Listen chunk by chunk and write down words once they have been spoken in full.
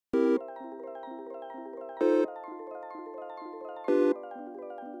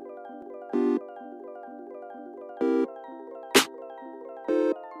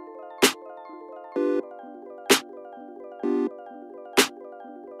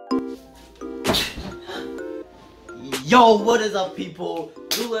Yo, what is up, people?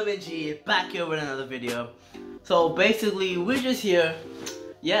 Lulu back here with another video. So basically, we're just here.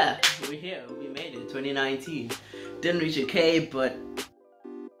 Yeah, we're here. We made it. 2019. Didn't reach a K, but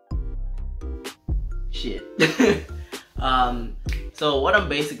shit. So what I'm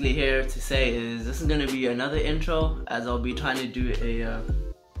basically here to say is this is gonna be another intro, as I'll be trying to do a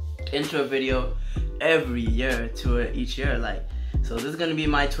intro video every year to each year. Like, so this is gonna be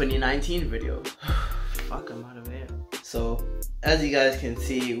my 2019 video. Fuck, I'm out of air. So as you guys can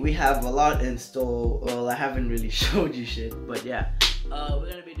see, we have a lot in store. Well, I haven't really showed you shit, but yeah, we're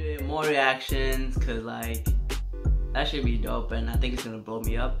gonna be doing more reactions, cause like that should be dope, and I think it's gonna blow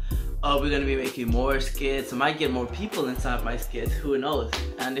me up. We're gonna be making more skits. I might get more people inside my skits, who knows.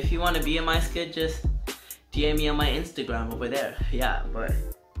 And if you want to be in my skit, just DM me on my Instagram over there. Yeah, but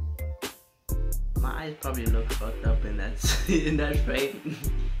my eyes probably look fucked up in that in that frame.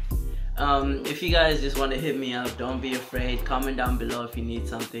 If you guys just want to hit me up, don't be afraid. Comment down below if you need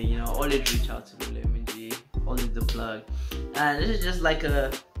something. You know, always reach out to Lulu. Always the plug. And this is just like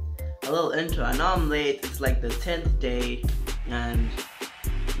a little intro. I know I'm late. It's like the 10th day, and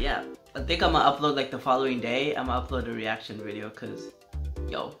yeah, I think I'm gonna upload like the following day. I'm gonna upload a reaction video, cause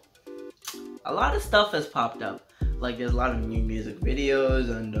yo, a lot of stuff has popped up. Like, there's a lot of new music videos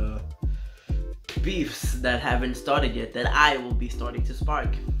and beefs that haven't started yet that I will be starting to spark.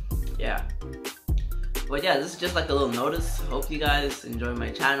 Yeah, but yeah, this is just like a little notice. Hope you guys enjoy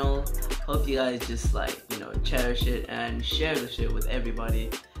my channel. Hope you guys just, like, you know, cherish it and share the shit with everybody,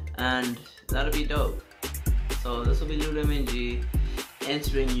 and that'll be dope. So this will be Lulu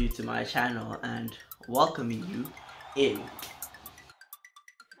entering you to my channel and welcoming you in.